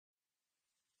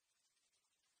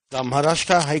The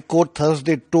Maharashtra High Court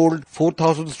Thursday told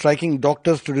 4,000 striking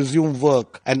doctors to resume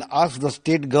work and asked the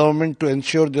state government to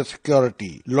ensure their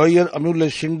security. Lawyer Amulya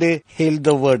Shinde hailed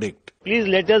the verdict. Please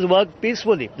let us work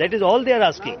peacefully. That is all they are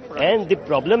asking. And the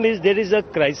problem is there is a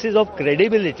crisis of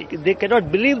credibility. They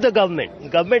cannot believe the government. The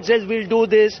government says we'll do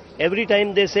this every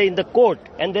time they say in the court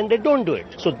and then they don't do it.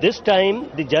 So this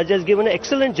time the judge has given an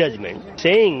excellent judgment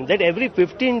saying that every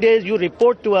 15 days you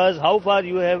report to us how far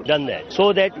you have done that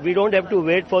so that we don't have to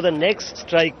wait for the next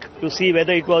strike to see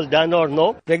whether it was done or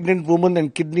no. Pregnant women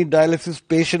and kidney dialysis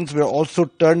patients were also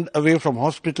turned away from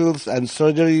hospitals and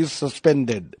surgeries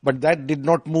suspended. But that did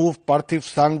not move Parthiv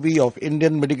Sangvi of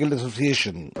Indian Medical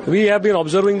Association. We have been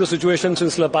observing the situation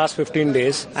since the past 15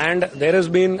 days and there has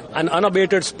been an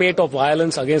unabated spate of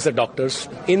violence against the doctors.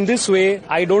 In this way,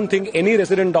 I don't think any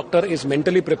resident doctor is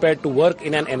mentally prepared to work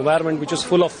in an environment which is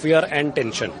full of fear and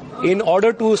tension. In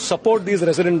order to support these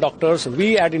resident doctors,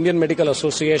 we at Indian Medical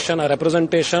Association, a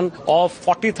representation of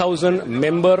 40,000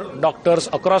 member doctors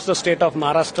across the state of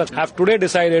Maharashtra, have today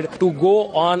decided to go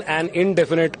on an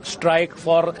indefinite strike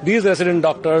for these resident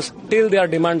doctors till their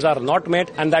demands are not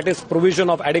met, and that is provision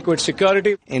of adequate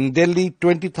security. In Delhi,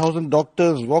 20,000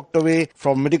 doctors walked away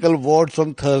from medical wards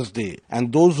on Thursday,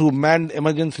 and those who manned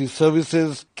emergency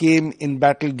services came in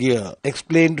battle gear,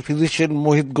 explained physician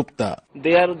Mohit Gupta.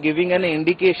 They are giving an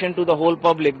indication to the whole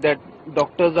public that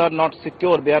doctors are not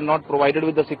secure, they are not provided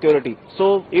with the security.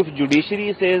 So if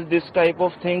judiciary says this type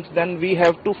of things, then we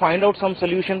have to find out some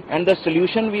solution, and the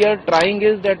solution we are trying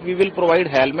is that we will provide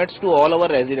helmets to all our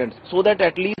residents so that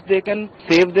at least they can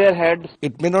save their heads.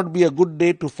 It may not be a good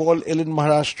day to fall ill in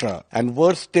Maharashtra, and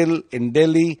worse still in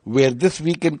Delhi, where this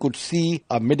weekend could see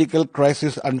a medical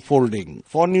crisis unfolding.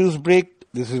 For Newsbreak,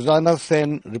 this is Rana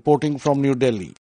Senn reporting from New Delhi.